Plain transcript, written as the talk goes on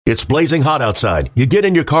It's blazing hot outside. You get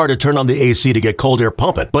in your car to turn on the AC to get cold air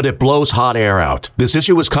pumping, but it blows hot air out. This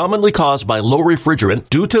issue is commonly caused by low refrigerant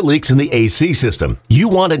due to leaks in the AC system. You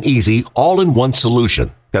want an easy, all-in-one solution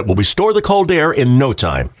that will restore the cold air in no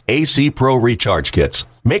time. AC Pro Recharge Kits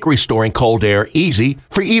make restoring cold air easy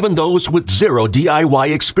for even those with zero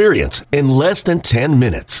DIY experience in less than 10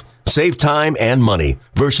 minutes. Save time and money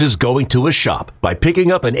versus going to a shop by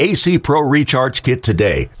picking up an AC Pro Recharge Kit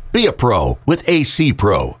today. Be a pro with AC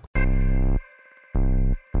Pro.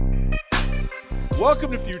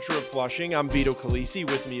 Welcome to Future of Flushing. I'm Vito Calisi.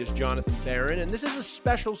 With me is Jonathan Barron, and this is a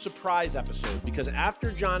special surprise episode because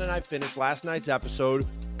after John and I finished last night's episode,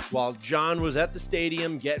 while John was at the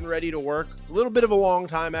stadium getting ready to work, a little bit of a long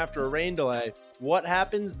time after a rain delay, what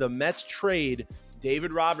happens? The Mets trade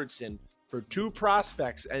David Robertson for two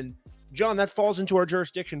prospects, and John, that falls into our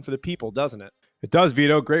jurisdiction for the people, doesn't it? It does,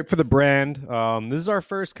 Vito. Great for the brand. This is our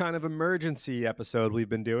first kind of emergency episode we've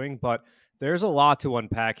been doing, but there's a lot to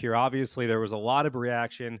unpack here. Obviously, there was a lot of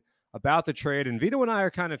reaction about the trade, and Vito and I are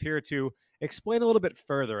kind of here to explain a little bit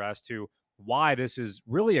further as to why this is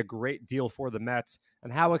really a great deal for the Mets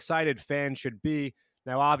and how excited fans should be.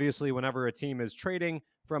 Now, obviously, whenever a team is trading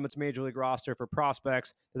from its major league roster for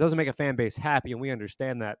prospects, it doesn't make a fan base happy, and we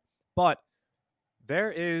understand that. But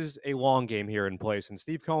there is a long game here in place, and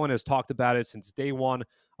Steve Cohen has talked about it since day one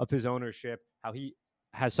of his ownership, how he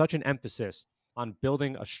has such an emphasis on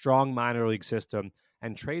building a strong minor league system,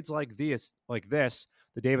 and trades like this,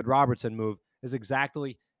 the David Robertson move, is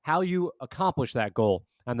exactly how you accomplish that goal.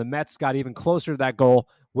 And the Mets got even closer to that goal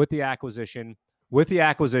with the acquisition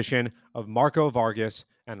of Marco Vargas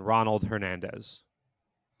and Ronald Hernandez.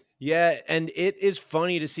 Yeah, and it is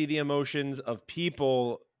funny to see the emotions of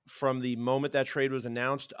people from the moment that trade was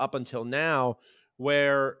announced up until now,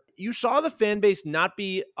 where you saw the fan base not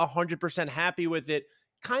be 100% happy with it,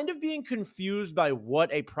 kind of being confused by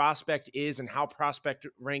what a prospect is and how prospect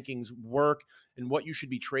rankings work and what you should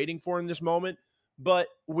be trading for in this moment. But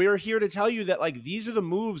we're here to tell you that, like, these are the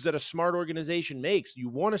moves that a smart organization makes. You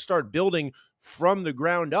want to start building from the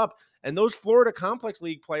ground up. And those Florida Complex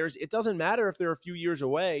League players, it doesn't matter if they're a few years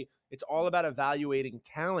away. It's all about evaluating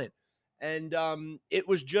talent. And it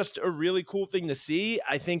was just a really cool thing to see.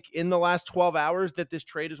 I think in the last 12 hours that this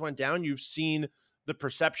trade has went down, you've seen the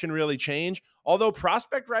perception really change. Although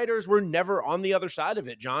prospect writers were never on the other side of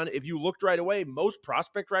it, John. If you looked right away, most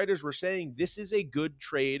prospect writers were saying this is a good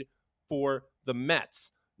trade for the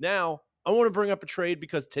Mets. Now, I want to bring up a trade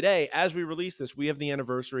because today, as we release this, we have the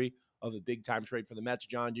anniversary of a big-time trade for the Mets.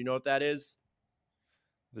 John, do you know what that is?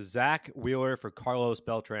 The Zach Wheeler for Carlos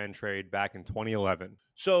Beltran trade back in 2011.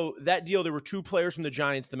 So that deal, there were two players from the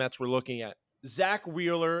Giants the Mets were looking at, Zach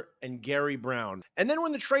Wheeler and Gary Brown. And then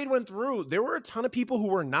when the trade went through, there were a ton of people who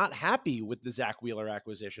were not happy with the Zach Wheeler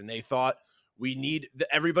acquisition. They thought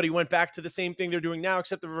everybody went back to the same thing they're doing now,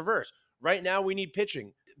 except the reverse. Right now, we need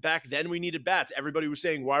pitching. Back then, we needed bats. Everybody was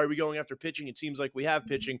saying, why are we going after pitching? It seems like we have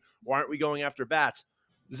pitching. Why aren't we going after bats?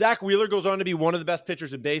 Zach Wheeler goes on to be one of the best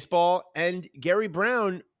pitchers in baseball, and Gary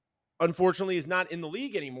Brown, unfortunately, is not in the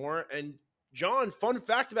league anymore. And John, fun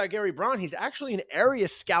fact about Gary Brown, he's actually an area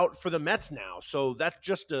scout for the Mets now. So that's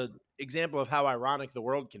just an example of how ironic the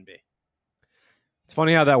world can be. It's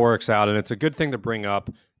funny how that works out, and it's a good thing to bring up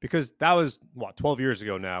because that was, 12 years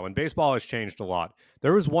ago now, and baseball has changed a lot.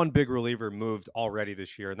 There was one big reliever moved already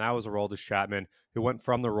this year, and that was Aroldis Chapman, who went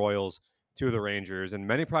from the Royals to the Rangers. And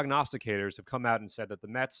many prognosticators have come out and said that the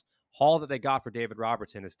Mets' haul that they got for David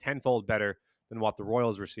Robertson is tenfold better than what the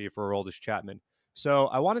Royals received for Aroldis Chapman. So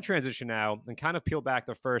I want to transition now and kind of peel back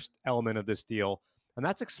the first element of this deal, and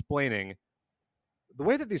that's explaining the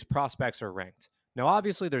way that these prospects are ranked. Now,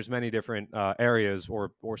 obviously, there's many different areas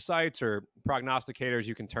or sites or prognosticators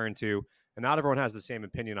you can turn to, and not everyone has the same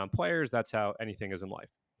opinion on players. That's how anything is in life.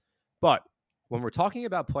 But when we're talking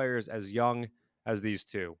about players as young as these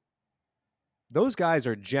two, those guys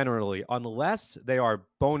are generally, unless they are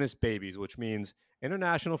bonus babies, which means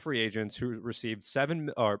international free agents who received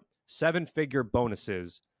seven-figure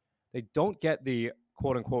bonuses, they don't get the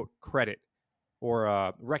quote-unquote credit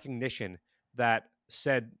or recognition that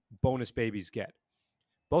said bonus babies get.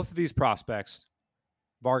 Both of these prospects,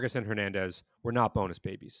 Vargas and Hernandez, were not bonus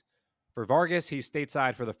babies. For Vargas, he's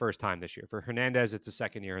stateside for the first time this year. For Hernandez, it's the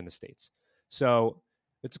second year in the States. So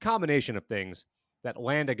it's a combination of things that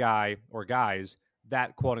land a guy or guys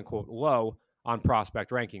that quote-unquote low on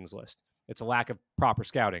prospect rankings list. It's a lack of proper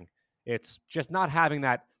scouting. It's just not having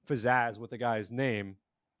that pizzazz with the guy's name.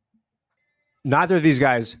 Neither of these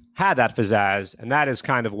guys had that pizzazz, and that is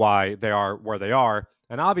kind of why they are where they are.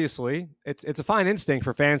 And obviously, it's a fine instinct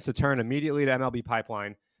for fans to turn immediately to MLB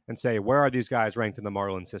Pipeline and say, where are these guys ranked in the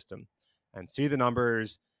Marlin system? And see the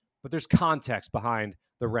numbers but there's context behind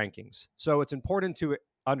the rankings. So it's important to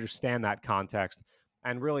understand that context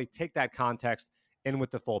and really take that context in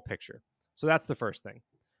with the full picture. So that's the first thing.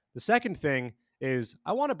 The second thing is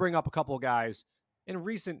I want to bring up a couple of guys in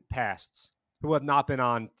recent pasts who have not been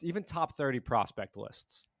on even top 30 prospect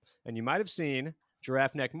lists. And you might have seen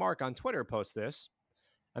Giraffe Neck Mark on Twitter post this,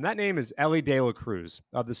 and that name is Elly De La Cruz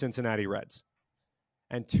of the Cincinnati Reds.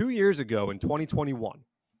 And 2 years ago in 2021,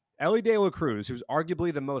 Elly De La Cruz, who's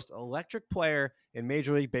arguably the most electric player in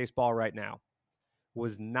Major League Baseball right now,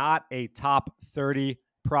 was not a top 30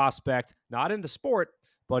 prospect, not in the sport,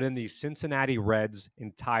 but in the Cincinnati Reds'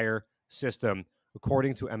 entire system,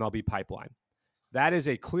 according to MLB Pipeline. That is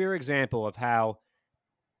a clear example of how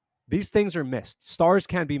these things are missed. Stars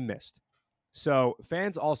can be missed. So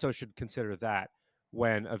fans also should consider that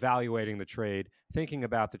when evaluating the trade, thinking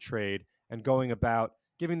about the trade, and going about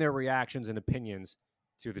giving their reactions and opinions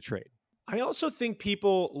to the trade. I also think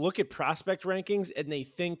people look at prospect rankings and they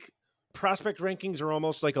think prospect rankings are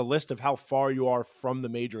almost like a list of how far you are from the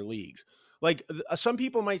major leagues. Like some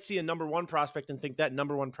people might see a number one prospect and think that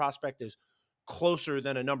number one prospect is closer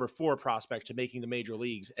than a number four prospect to making the major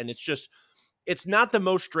leagues. And it's not the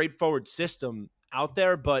most straightforward system out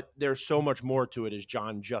there, but there's so much more to it, as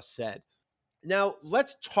John just said. Now,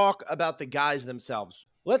 let's talk about the guys themselves.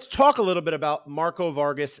 Let's talk a little bit about Marco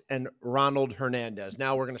Vargas and Ronald Hernandez.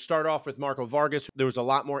 Now, we're going to start off with Marco Vargas. There was a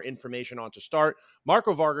lot more information on to start.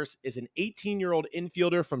 Marco Vargas is an 18-year-old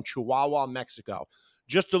infielder from Chihuahua, Mexico.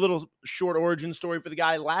 Just a little short origin story for the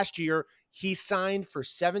guy. Last year, he signed for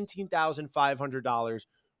 $17,500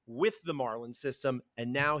 with the Marlins system,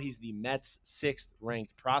 and now he's the Mets'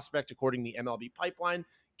 sixth-ranked prospect, according to the MLB Pipeline.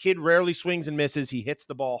 Kid rarely swings and misses. He hits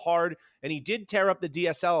the ball hard, and he did tear up the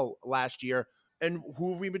DSL last year. And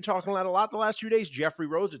who have we been talking about a lot the last few days? Jeffrey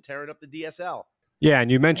Rosa tearing up the DSL. Yeah, and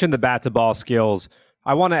you mentioned the bat-to-ball skills.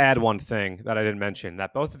 I want to add one thing that I didn't mention,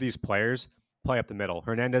 that both of these players play up the middle.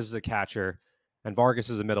 Hernandez is a catcher, and Vargas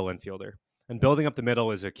is a middle infielder. And building up the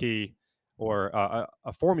middle is a key or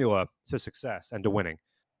a formula to success and to winning.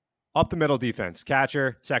 Up the middle defense,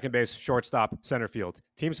 catcher, second base, shortstop, center field.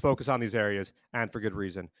 Teams focus on these areas, and for good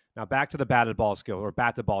reason. Now back to the batted ball skill or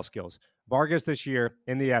bat-to-ball skills. Vargas this year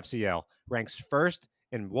in the FCL ranks first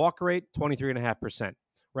in walk rate, 23.5%.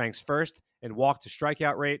 Ranks first in walk to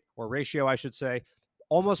strikeout rate, or ratio, I should say.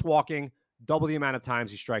 Almost walking double the amount of times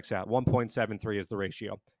he strikes out. 1.73 is the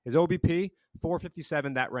ratio. His OBP,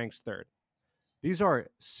 457, that ranks third. These are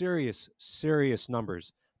serious, serious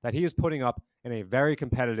numbers that he is putting up in a very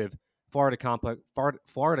competitive Florida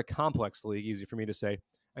complex league, easy for me to say.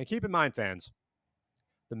 And keep in mind, fans,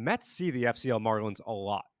 the Mets see the FCL Marlins a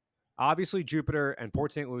lot. Obviously, Jupiter and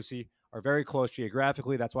Port St. Lucie are very close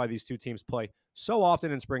geographically. That's why these two teams play so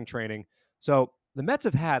often in spring training. So the Mets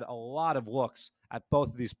have had a lot of looks at both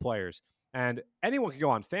of these players. And anyone can go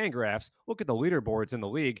on Fangraphs, look at the leaderboards in the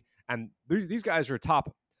league, and these guys are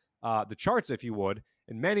atop the charts, if you would,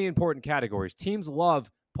 in many important categories. Teams love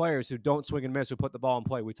players who don't swing and miss, who put the ball in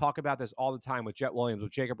play. We talk about this all the time with Jet Williams,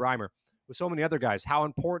 with Jacob Reimer, with so many other guys, how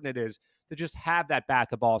important it is to just have that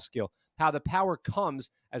bat-to-ball skill, how the power comes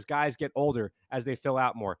as guys get older, as they fill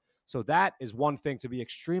out more. So that is one thing to be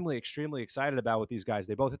extremely, extremely excited about with these guys.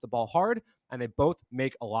 They both hit the ball hard, and they both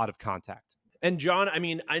make a lot of contact. And John, I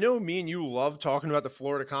mean, I know me and you love talking about the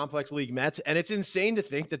Florida Complex League Mets, and it's insane to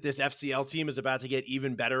think that this FCL team is about to get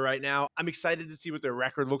even better right now. I'm excited to see what their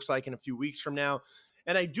record looks like in a few weeks from now.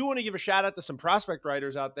 And I do want to give a shout out to some prospect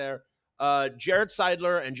writers out there, Jared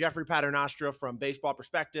Seidler and Jeffrey Paternostra from Baseball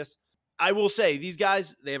Prospectus. I will say, these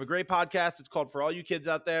guys, they have a great podcast. It's called For All You Kids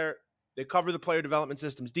Out There. They cover the player development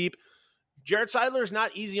systems deep. Jared Seidler is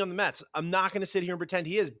not easy on the Mets. I'm not going to sit here and pretend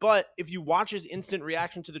he is, but if you watch his instant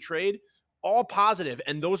reaction to the trade, all positive.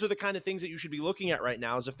 And those are the kind of things that you should be looking at right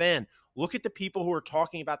now as a fan. Look at the people who are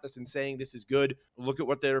talking about this and saying this is good. Look at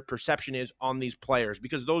what their perception is on these players,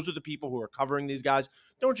 because those are the people who are covering these guys.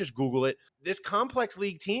 Don't just Google it. This complex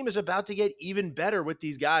league team is about to get even better with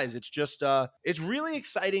these guys. It's just, it's really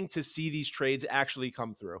exciting to see these trades actually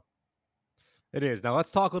come through. It is. Now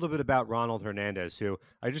let's talk a little bit about Ronald Hernandez, who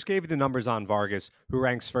I just gave you the numbers on Vargas, who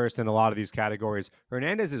ranks first in a lot of these categories.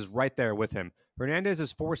 Hernandez is right there with him. Hernandez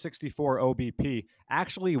is 464 OBP,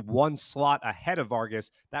 actually one slot ahead of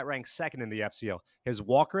Vargas. That ranks second in the FCL. His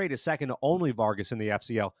walk rate is second to only Vargas in the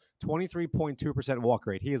FCL, 23.2% walk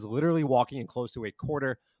rate. He is literally walking in close to a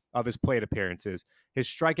quarter of his plate appearances. His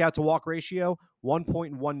strikeout to walk ratio,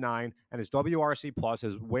 1.19, and his WRC plus,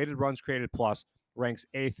 his weighted runs created plus, ranks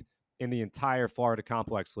eighth in the entire Florida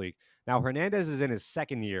Complex League. Now, Hernandez is in his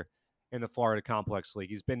second year in the Florida Complex League.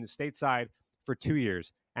 He's been stateside for 2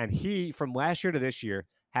 years, and he, from last year to this year,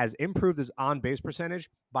 has improved his on-base percentage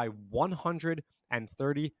by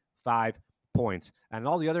 135 points. And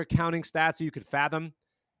all the other counting stats you could fathom,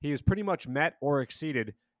 he has pretty much met or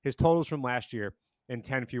exceeded his totals from last year in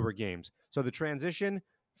 10 fewer games. So the transition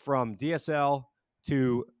from DSL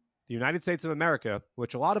to the United States of America,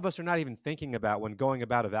 which a lot of us are not even thinking about when going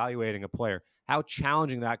about evaluating a player, how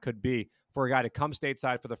challenging that could be for a guy to come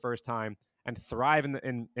stateside for the first time and thrive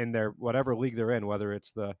in their whatever league they're in, whether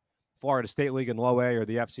it's the Florida State League in low A or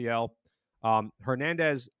the FCL.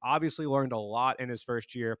 Hernandez obviously learned a lot in his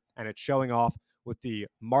first year, and it's showing off with the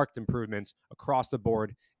marked improvements across the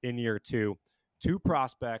board in year two. Two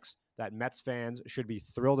prospects that Mets fans should be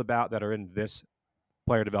thrilled about that are in this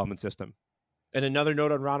player development system. And another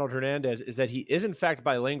note on Ronald Hernandez is that he is in fact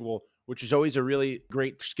bilingual, which is always a really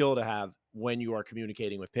great skill to have when you are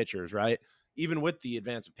communicating with pitchers, right? Even with the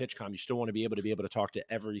advance of PitchCom, you still want to be able to talk to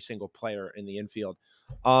every single player in the infield.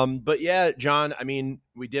 But yeah, John, I mean,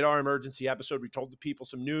 we did our emergency episode. We told the people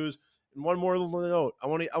some news. And one more little note, I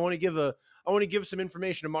want to give some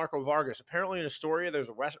information to Marco Vargas. Apparently, in Astoria, there's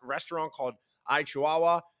a restaurant called I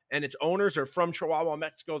Chihuahua, and its owners are from Chihuahua,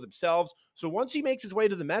 Mexico themselves. So once he makes his way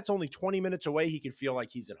to the Mets, only 20 minutes away, he can feel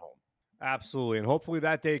like he's at home. Absolutely. And hopefully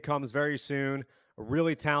that day comes very soon. A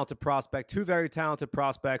really talented prospect, two very talented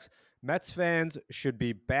prospects. Mets fans should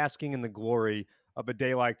be basking in the glory of a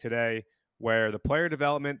day like today where the player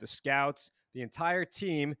development, the scouts, the entire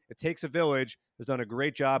team, it takes a village, has done a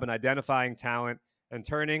great job in identifying talent and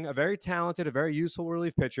turning a very talented, a very useful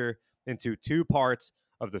relief pitcher into two parts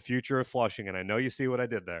of the future of Flushing. And I know you see what I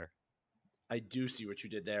did there. I do see what you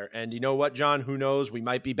did there. And you know what, John? Who knows? We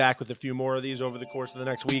might be back with a few more of these over the course of the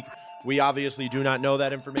next week. We obviously do not know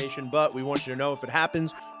that information, but we want you to know if it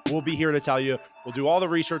happens, we'll be here to tell you. We'll do all the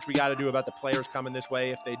research we got to do about the players coming this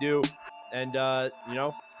way if they do. And,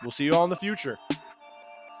 we'll see you all in the future.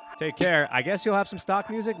 Take care. I guess you'll have some stock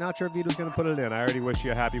music. Not sure if Vito's going to put it in. I already wish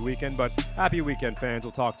you a happy weekend, but happy weekend, fans.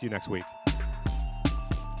 We'll talk to you next week.